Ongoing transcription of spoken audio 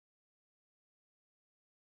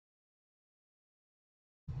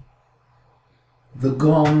The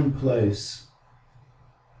gone place.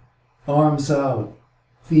 Arms out,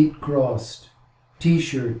 feet crossed,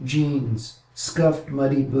 t-shirt, jeans, scuffed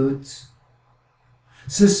muddy boots.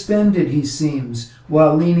 Suspended he seems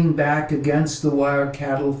while leaning back against the wire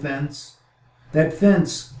cattle fence, that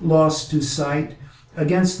fence lost to sight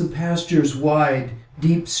against the pasture's wide,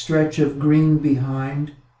 deep stretch of green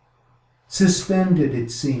behind. Suspended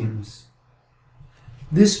it seems.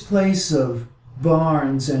 This place of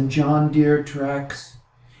barns and John Deere tracks,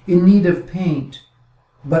 in need of paint,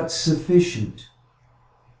 but sufficient.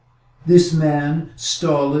 This man,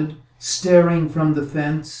 stolid, staring from the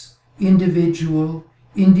fence, individual,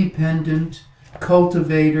 independent,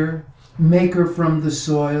 cultivator, maker from the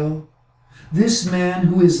soil. This man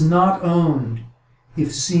who is not owned,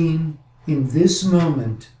 if seen in this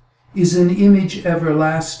moment, is an image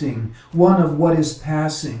everlasting, one of what is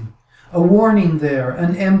passing, a warning there,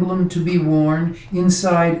 an emblem to be worn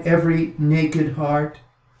inside every naked heart,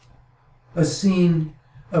 a scene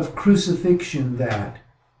of crucifixion that,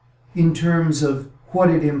 in terms of what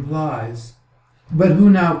it implies, but who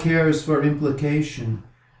now cares for implication,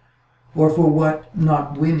 or for what,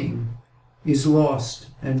 not winning, is lost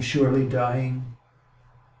and surely dying?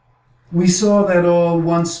 We saw that all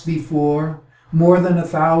once before, more than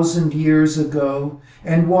 1,000 years ago,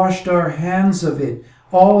 and washed our hands of it,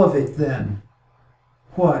 all of it then.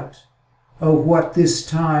 What, oh what this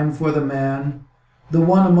time for the man, the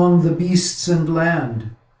one among the beasts and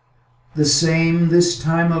land? The same this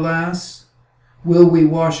time, alas? Will we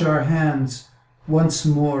wash our hands once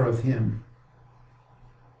more of him?